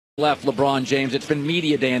Left LeBron James. It's been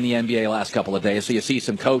media day in the NBA last couple of days, so you see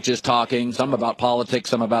some coaches talking, some about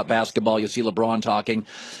politics, some about basketball. You see LeBron talking.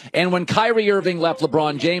 And when Kyrie Irving left,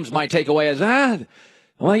 LeBron James, my takeaway is,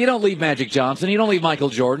 well, you don't leave Magic Johnson, you don't leave Michael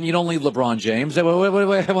Jordan, you don't leave LeBron James.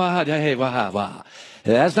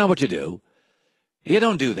 That's not what you do. You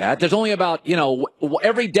don't do that. There's only about,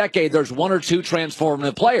 every decade there's one or two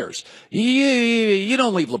transformative players. You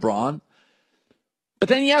don't leave LeBron. But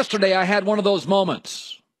then yesterday I had one of those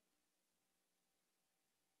moments.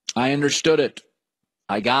 I understood it.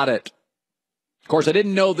 I got it. Of course, I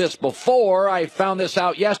didn't know this before. I found this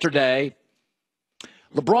out yesterday.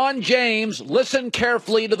 LeBron James, listen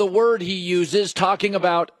carefully to the word he uses, talking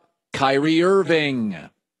about Kyrie Irving.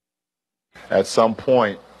 At some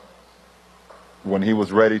point, when he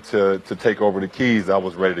was ready to take over the keys, I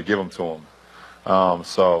was ready to give them to him.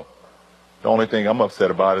 So the only thing I'm upset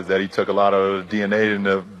about is that he took a lot of the DNA and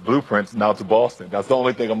the blueprints now to Boston. That's the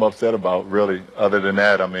only thing I'm upset about, really. Other than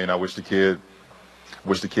that, I mean, I wish the kid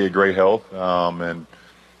great health, and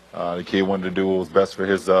the kid wanted to do what was best for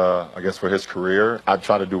his, for his career. I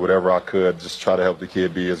tried to do whatever I could, just try to help the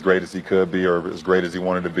kid be as great as he could be, or as great as he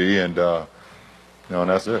wanted to be, and and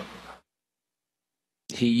that's it.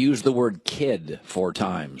 He used the word kid 4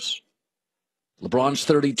 times. LeBron's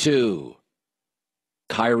 32.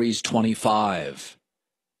 Kyrie's 25.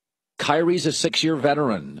 Kyrie's a 6-year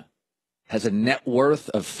veteran, has a net worth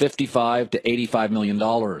of $55 to $85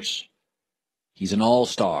 million. He's an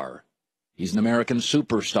all-star. He's an American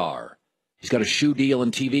superstar. He's got a shoe deal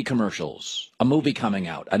and TV commercials, a movie coming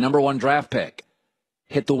out, a #1 draft pick,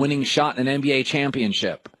 hit the winning shot in an NBA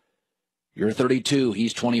championship. You're 32,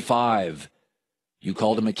 he's 25. You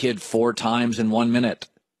called him a kid 4 times in 1 minute.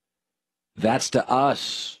 That's to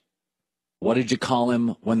us. What did you call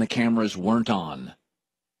him when the cameras weren't on?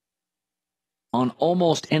 On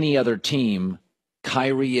almost any other team,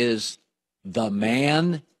 Kyrie is the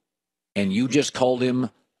man, and you just called him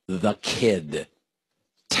the kid.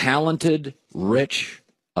 Talented, rich,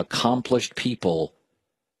 accomplished people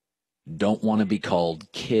don't want to be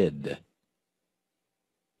called kid.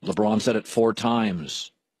 LeBron said it 4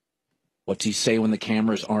 times. What's he say when the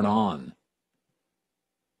cameras aren't on?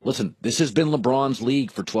 Listen, this has been LeBron's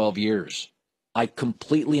league for 12 years. I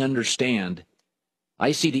completely understand.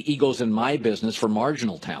 I see the egos in my business for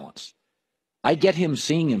marginal talents. I get him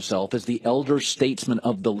seeing himself as the elder statesman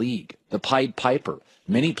of the league, the Pied Piper.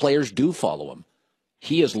 Many players do follow him.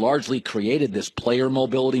 He has largely created this player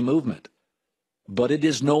mobility movement. But it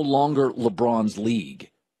is no longer LeBron's league.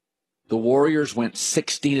 The Warriors went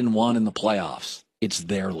 16-1 in the playoffs. It's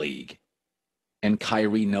their league. And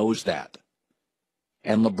Kyrie knows that.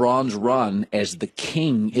 And LeBron's run as the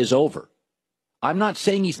king is over. I'm not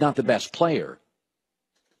saying he's not the best player,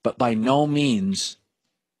 but by no means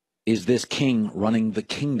is this king running the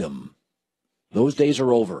kingdom. Those days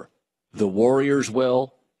are over. The Warriors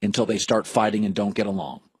will until they start fighting and don't get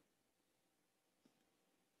along.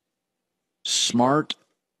 Smart,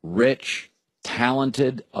 rich,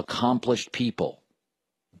 talented, accomplished people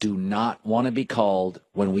do not want to be called,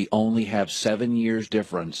 when we only have 7 years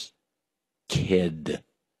difference, kid.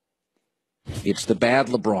 It's the bad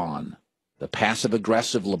LeBron, the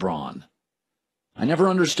passive-aggressive LeBron. I never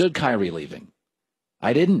understood Kyrie leaving.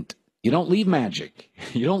 I didn't. You don't leave Magic.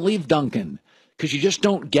 You don't leave Duncan, because you just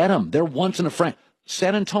don't get them. They're once in a frame.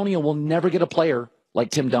 San Antonio will never get a player like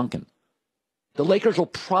Tim Duncan. The Lakers will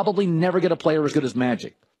probably never get a player as good as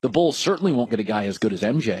Magic. The Bulls certainly won't get a guy as good as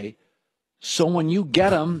MJ. So when you get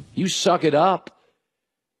them, you suck it up.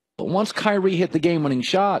 But once Kyrie hit the game-winning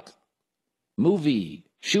shot, movie,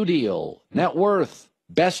 shoe deal, net worth,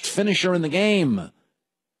 best finisher in the game,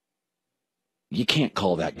 you can't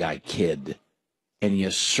call that guy kid. And you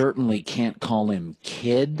certainly can't call him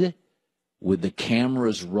kid with the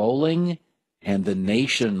cameras rolling and the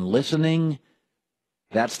nation listening.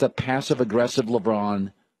 That's the passive-aggressive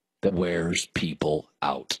LeBron that wears people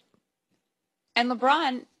out. And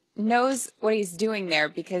LeBron knows what he's doing there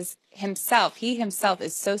because he himself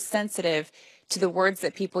is so sensitive to the words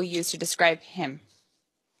that people use to describe him.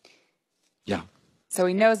 Yeah. So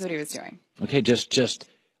he knows what he was doing. Okay, just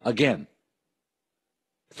again,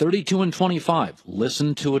 32-25.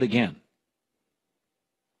 Listen to it again.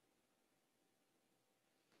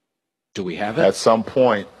 Do we have it? At some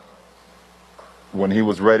point, when he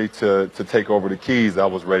was ready to take over the keys, I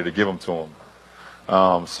was ready to give them to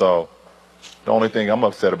him. So the only thing I'm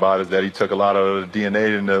upset about is that he took a lot of the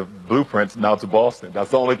DNA and the blueprints now to Boston.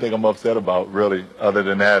 That's the only thing I'm upset about, really. Other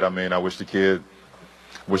than that, I mean, I wish the kid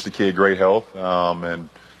great health, and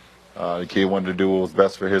The kid wanted to do what was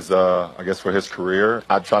best for his, I guess, for his career.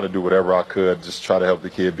 I tried to do whatever I could, just try to help the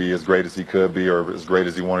kid be as great as he could be or as great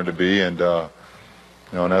as he wanted to be, and and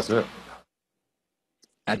that's it.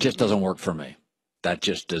 That just doesn't work for me. That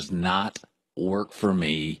just does not work for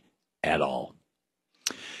me at all.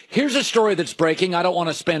 Here's a story that's breaking. I don't want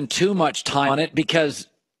to spend too much time on it because,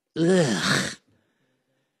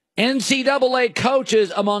 NCAA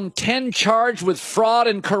coaches among 10 charged with fraud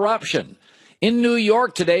and corruption. In New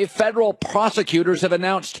York today, federal prosecutors have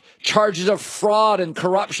announced charges of fraud and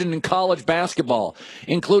corruption in college basketball,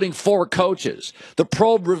 including 4 coaches. The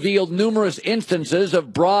probe revealed numerous instances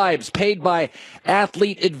of bribes paid by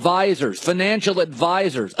athlete advisors, financial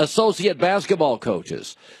advisors, associate basketball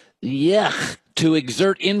coaches. Yuck. To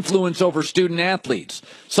exert influence over student athletes.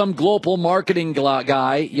 Some global marketing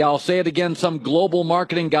guy, I'll say it again, some global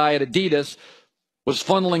marketing guy at Adidas was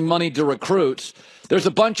funneling money to recruits. There's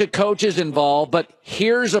a bunch of coaches involved, but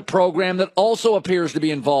here's a program that also appears to be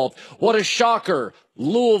involved. What a shocker.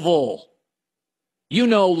 Louisville. You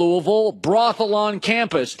know Louisville, brothel on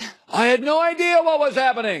campus. I had no idea what was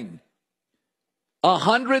happening.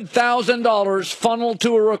 $100,000 funneled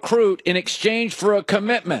to a recruit in exchange for a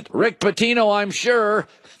commitment. Rick Pitino, I'm sure,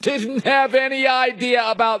 didn't have any idea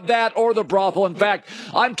about that or the brothel. In fact,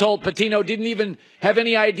 I'm told Pitino didn't even have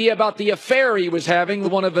any idea about the affair he was having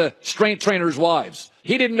with one of the strength trainer's wives.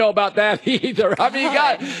 He didn't know about that either. I mean,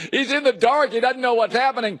 he's in the dark. He doesn't know what's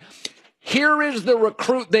happening. Here is the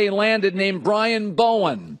recruit they landed named Brian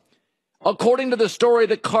Bowen. According to the story,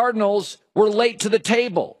 the Cardinals were late to the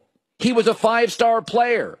table. He was a 5-star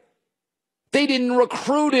player. They didn't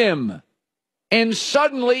recruit him. And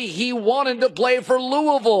suddenly he wanted to play for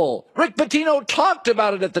Louisville. Rick Pitino talked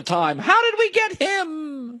about it at the time. How did we get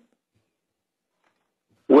him?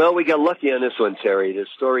 Well, we got lucky on this one, Terry. The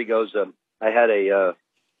story goes, I had a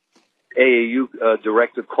AAU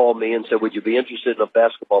director call me and said, would you be interested in a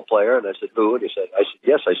basketball player? And I said, who? And he said,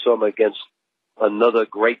 yes, I saw him against another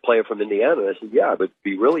great player from Indiana. And I said, yeah, I would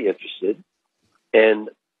be really interested.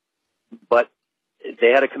 But they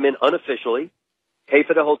had to come in unofficially, pay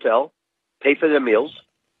for the hotel, pay for their meals,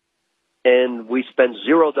 and we spent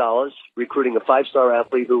 $0 recruiting a 5-star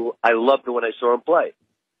athlete who I loved when I saw him play.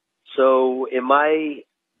 So in my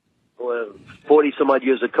 40-some-odd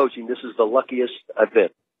years of coaching, this is the luckiest I've been.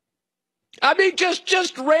 I mean,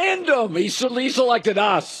 just random. He selected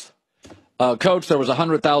us. Coach, there was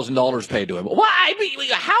 $100,000 paid to him. Well, I mean,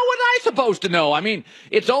 how was I supposed to know? I mean,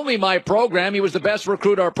 it's only my program. He was the best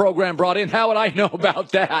recruit our program brought in. How would I know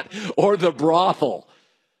about that? Or the brothel?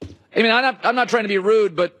 I mean, I'm not trying to be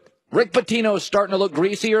rude, but Rick Pitino is starting to look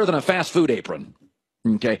greasier than a fast food apron.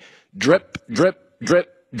 Okay. Drip, drip,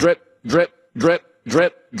 drip, drip, drip, drip,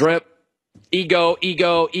 drip, drip. Ego,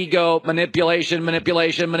 ego, ego, manipulation,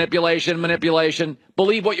 manipulation, manipulation, manipulation.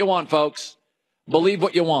 Believe what you want, folks. Believe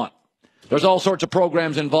what you want. There's all sorts of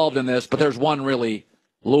programs involved in this, but there's one really,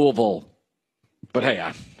 Louisville. But hey,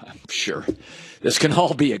 I'm sure this can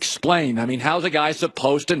all be explained. I mean, how's a guy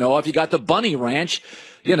supposed to know if you got the bunny ranch,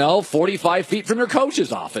 45 feet from your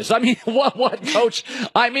coach's office? I mean, what coach?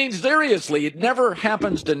 I mean, seriously, it never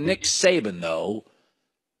happens to Nick Saban, though.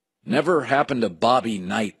 Never happened to Bobby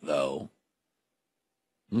Knight, though.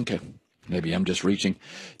 Okay. Maybe I'm just reaching.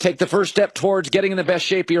 Take the first step towards getting in the best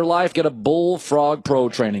shape of your life. Get a Bullfrog Pro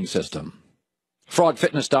training system.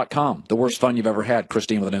 Frogfitness.com. The worst fun you've ever had.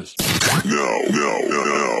 Christine with the news. No.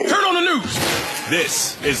 Turn on the news.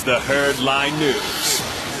 This is the Herd Line News.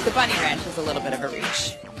 The Bunny Ranch is a little bit of a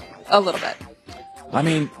reach. A little bit. I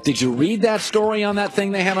mean, did you read that story on that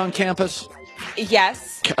thing they had on campus?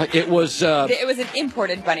 Yes. It was an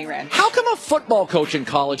imported bunny ranch. How come a football coach in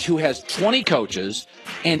college who has 20 coaches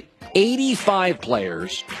and 85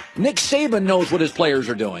 players, Nick Saban knows what his players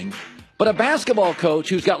are doing, but a basketball coach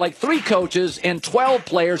who's got like 3 coaches and 12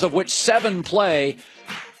 players, of which 7 play,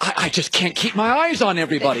 I just can't keep my eyes on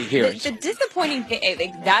everybody here. The disappointing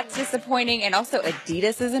thing, that's disappointing, and also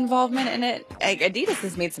Adidas' involvement in it. Adidas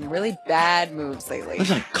has made some really bad moves lately.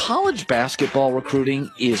 Listen, college basketball recruiting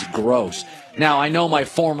is gross. Now, I know my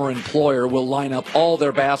former employer will line up all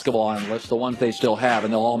their basketball analysts, the ones they still have,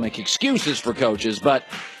 and they'll all make excuses for coaches, but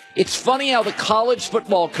it's funny how the college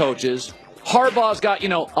football coaches, Harbaugh's got,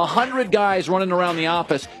 100 guys running around the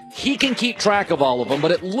office. He can keep track of all of them.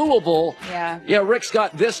 But at Louisville, Rick's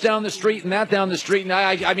got this down the street and that down the street. And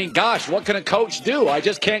I mean, gosh, what can a coach do? I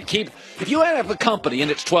just can't keep. If you have a company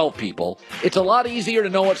and it's 12 people, it's a lot easier to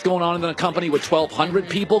know what's going on than a company with 1,200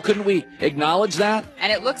 people. Couldn't we acknowledge that?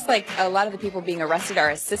 And it looks like a lot of the people being arrested are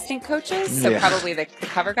assistant coaches. So probably the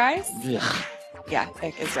cover guys. Yeah. Yeah,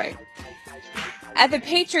 Vic is right. At the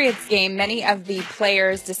Patriots game, many of the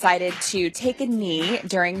players decided to take a knee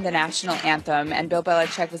during the national anthem, and Bill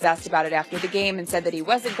Belichick was asked about it after the game and said that he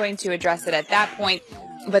wasn't going to address it at that point,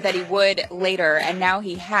 but that he would later, and now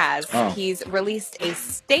he has. He's released a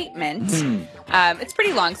statement. It's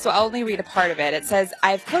pretty long, so I'll only read a part of it. It says,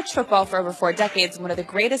 "I've coached football for over 4 decades, and one of the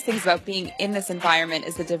greatest things about being in this environment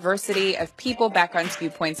is the diversity of people, backgrounds,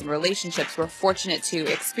 viewpoints, and relationships we're fortunate to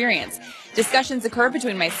experience. Discussions occur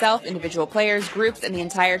between myself, individual players, groups, and the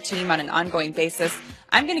entire team on an ongoing basis.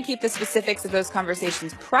 I'm going to keep the specifics of those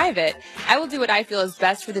conversations private. I will do what I feel is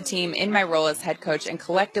best for the team in my role as head coach, and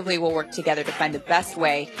collectively we'll work together to find the best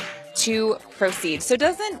way to proceed." So it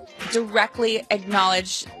doesn't directly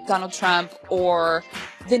acknowledge Donald Trump or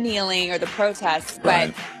the kneeling or the protests,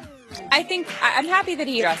 but I think I'm happy that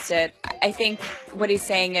he addressed it. I think what he's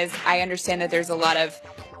saying is, I understand that there's a lot of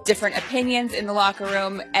different opinions in the locker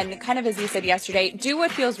room, and kind of as you said yesterday, do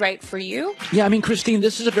what feels right for you. Yeah, I mean, Christine,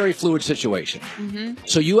 this is a very fluid situation.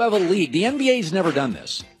 So you have a league. The NBA's never done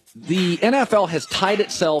this. The NFL has tied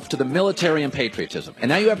itself to the military and patriotism, and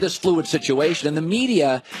now you have this fluid situation, and the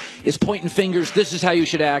media is pointing fingers. This is how you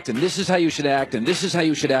should act, and this is how you should act, and this is how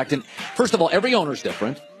you should act. And first of all, every owner's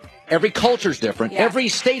different. Every culture's different. Yeah. Every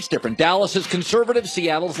state's different. Dallas is conservative.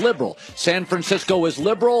 Seattle's liberal. San Francisco is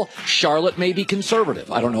liberal. Charlotte may be conservative.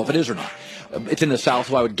 I don't know if it is or not. It's in the South,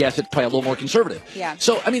 so I would guess it's probably a little more conservative. Yeah.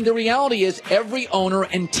 So, I mean, the reality is every owner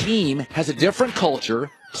and team has a different culture,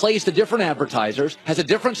 plays to different advertisers, has a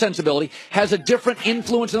different sensibility, has a different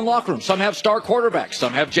influence in the locker room. Some have star quarterbacks.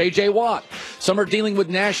 Some have J.J. Watt. Some are dealing with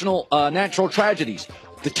natural tragedies.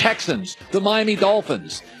 The Texans, the Miami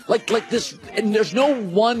Dolphins, like this, and there's no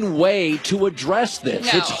one way to address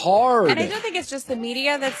this. No. It's hard. And I don't think it's just the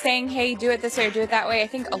media that's saying, hey, do it this way or do it that way. I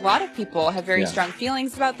think a lot of people have very strong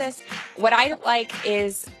feelings about this. What I don't like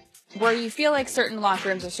is where you feel like certain locker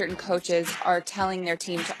rooms or certain coaches are telling their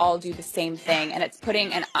team to all do the same thing, and it's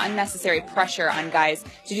putting an unnecessary pressure on guys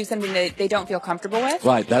to do something that they don't feel comfortable with.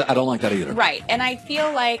 Right. I don't like that either. Right. And I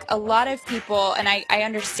feel like a lot of people, and I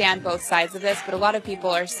understand both sides of this, but a lot of people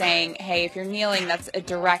are saying, hey, if you're kneeling, that's a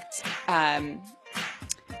direct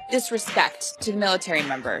disrespect to the military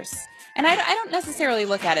members. And I don't necessarily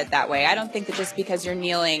look at it that way. I don't think that just because you're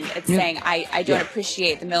kneeling, it's saying I don't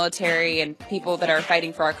appreciate the military and people that are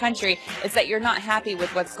fighting for our country. It's that you're not happy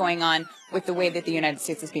with what's going on with the way that the United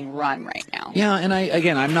States is being run right now. Yeah, and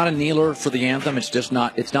I'm not a kneeler for the anthem. It's just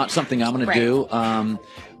not. It's not something I'm going to do.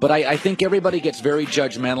 But I think everybody gets very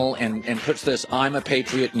judgmental and puts this, I'm a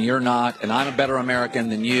patriot and you're not, and I'm a better American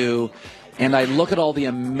than you. And I look at all the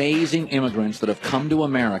amazing immigrants that have come to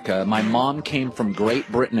America. My mom came from Great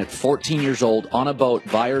Britain at 14 years old on a boat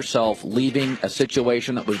by herself, leaving a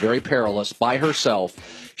situation that was very perilous by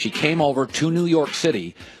herself. She came over to New York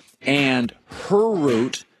City, and her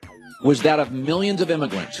route was that of millions of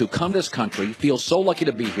immigrants who come to this country, feel so lucky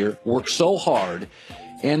to be here, work so hard.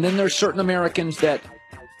 And then there's certain Americans that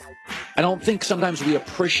I don't think sometimes we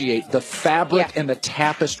appreciate the fabric and the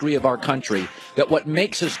tapestry of our country, that what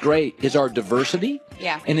makes us great is our diversity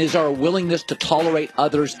and is our willingness to tolerate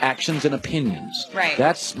others' actions and opinions. Right.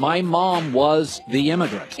 That's, my mom was the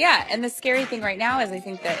immigrant. Yeah, and the scary thing right now is I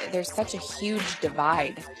think that there's such a huge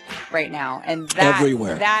divide right now. And that,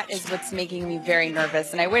 everywhere. That is what's making me very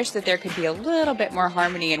nervous. And I wish that there could be a little bit more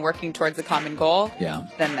harmony in working towards a common goal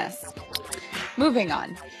than this. Moving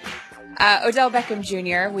on. Odell Beckham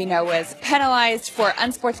Jr., we know, was penalized for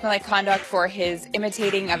unsportsmanlike conduct for his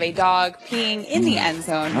imitating of a dog peeing in the end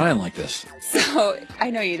zone. I didn't like this. So,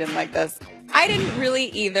 I know you didn't like this. I didn't really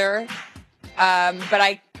either, but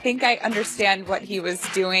I think I understand what he was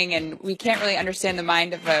doing, and we can't really understand the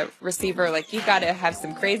mind of a receiver. Like, you've got to have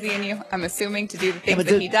some crazy in you, I'm assuming, to do the things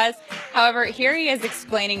that he does. However, here he is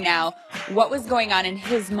explaining now what was going on in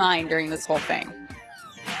his mind during this whole thing.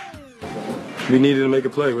 We needed to make a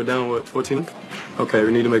play. We're down, what, 14? Okay,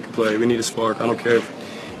 we need to make a play. We need a spark. I don't care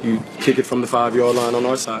if you kick it from the 5-yard line on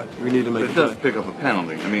our side. We need to make a play. It does pick up a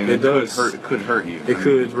penalty. I mean, it does. It could hurt you. It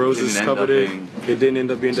could. Roses covered it. It didn't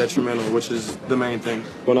end up being detrimental, which is the main thing.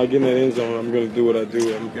 When I get in that end zone, I'm going to do what I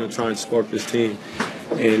do. I'm going to try and spark this team.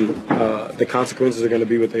 And the consequences are going to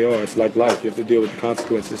be what they are. It's like life. You have to deal with the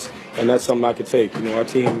consequences. And that's something I could take. You know, our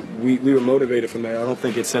team, we were motivated from that. I don't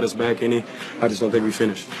think it set us back any. I just don't think we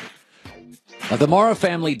finished. The Mara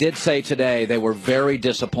family did say today they were very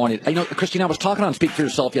disappointed. You know, Christine, I was talking on Speak for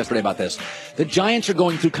Yourself yesterday about this. The Giants are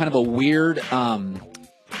going through kind of a weird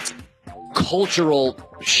cultural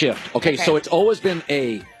shift. Okay, so it's always been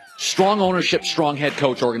a strong ownership, strong head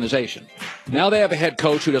coach organization. Now they have a head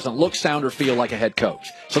coach who doesn't look, sound, or feel like a head coach.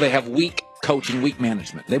 So they have weak coaching, weak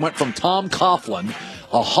management. They went from Tom Coughlin,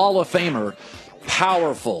 a Hall of Famer,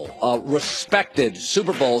 powerful, respected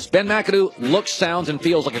Super Bowls, Ben McAdoo looks, sounds, and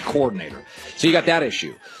feels like a coordinator. So you got that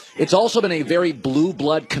issue. It's also been a very blue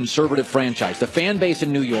blood conservative franchise. The fan base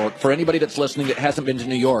in New York, for anybody that's listening that hasn't been to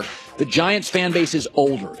New York, the Giants fan base is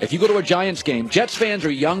older. If you go to a Giants game, Jets fans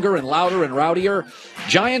are younger and louder and rowdier.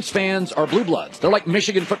 Giants fans are blue bloods. They're like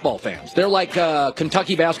Michigan football fans. They're like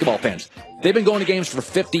Kentucky basketball fans. They've been going to games for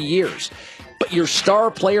 50 years. But your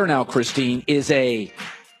star player now, Christine, is a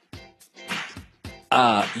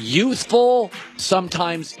youthful,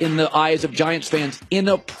 sometimes in the eyes of Giants fans,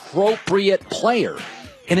 inappropriate player.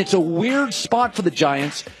 And it's a weird spot for the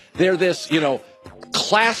Giants. They're this,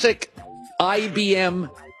 classic IBM,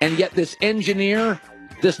 and yet this engineer,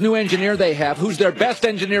 this new engineer they have, who's their best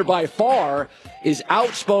engineer by far, is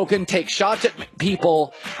outspoken, takes shots at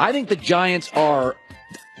people. I think the Giants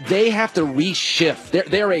they have to reshift.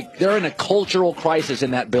 They're in a cultural crisis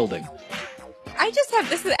in that building.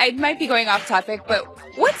 I might be going off topic, but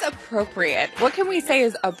what's appropriate? What can we say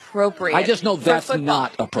is appropriate? I just know that's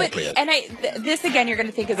not appropriate. This again, you're going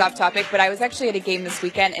to think is off topic, but I was actually at a game this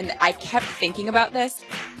weekend, and I kept thinking about this.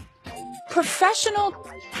 Professional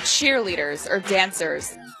cheerleaders or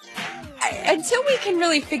dancers, until we can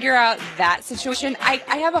really figure out that situation, I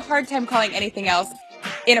have a hard time calling anything else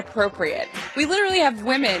inappropriate. We literally have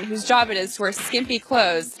women whose job it is to wear skimpy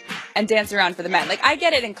clothes and dance around for the men. Like, I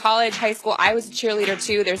get it in college, high school. I was a cheerleader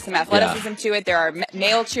too. There's some athleticism to it. There are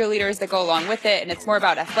male cheerleaders that go along with it, and it's more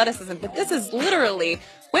about athleticism. But this is literally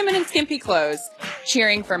women in skimpy clothes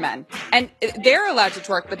cheering for men. And they're allowed to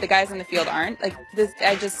twerk, but the guys on the field aren't. Like, this,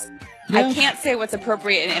 I can't say what's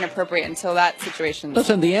appropriate and inappropriate until that situation.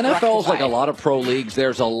 Listen, the NFL is like a lot of pro leagues.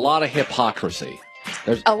 There's a lot of hypocrisy.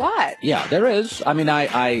 There's a lot. Yeah, there is. I mean,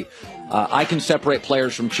 I can separate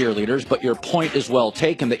players from cheerleaders, but your point is well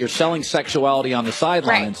taken that you're selling sexuality on the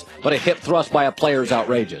sidelines, right, but a hip thrust by a player is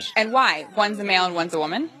outrageous. And why? One's a male and one's a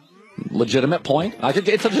woman? Legitimate point. I think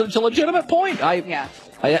it's a legitimate point. Like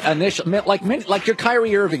your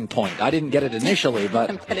Kyrie Irving point. I didn't get it initially, but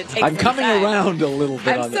I'm coming around a little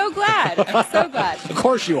bit. I'm so glad. Of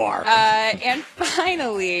course you are. And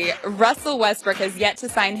finally, Russell Westbrook has yet to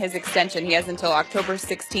sign his extension. He has until October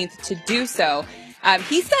 16th to do so.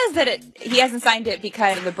 He says that he hasn't signed it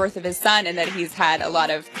because of the birth of his son and that he's had a lot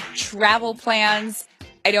of travel plans.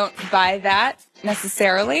 I don't buy that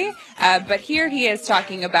necessarily, but here he is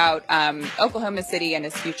talking about Oklahoma City and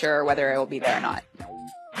his future, whether it will be there or not.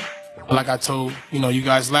 Like I told you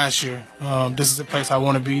guys last year, this is the place I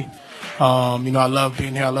want to be. I love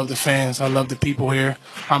being here. I love the fans. I love the people here.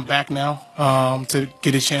 I'm back now to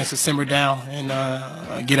get a chance to simmer down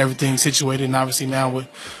and get everything situated. And obviously now with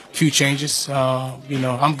a few changes,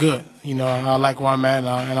 I'm good. I like where I'm at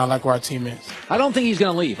and I like where our team is. I don't think he's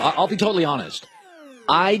going to leave. I'll be totally honest.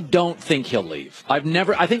 I don't think he'll leave. I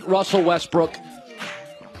think Russell Westbrook,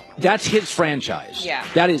 that's his franchise. Yeah.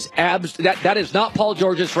 That is not Paul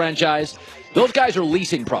George's franchise. Those guys are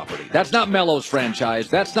leasing property. That's not Melo's franchise.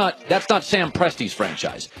 That's not Sam Presti's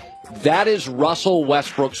franchise. That is Russell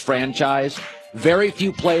Westbrook's franchise. Very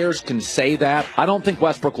few players can say that. I don't think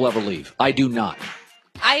Westbrook will ever leave. I do not.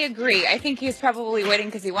 I agree. I think he's probably waiting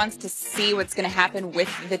because he wants to see what's going to happen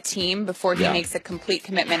with the team before he makes a complete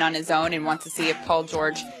commitment on his own, and wants to see if Paul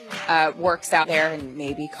George works out there and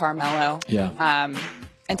maybe Carmelo. Yeah.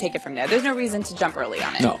 And take it from there. There's no reason to jump early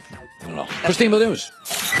on it. No. Christine, the news.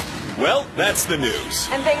 Well, that's the news.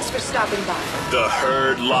 And thanks for stopping by. The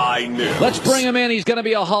Herd Lie News. Let's bring him in. He's going to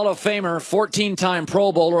be a Hall of Famer, 14-time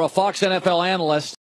Pro Bowler, a Fox NFL analyst.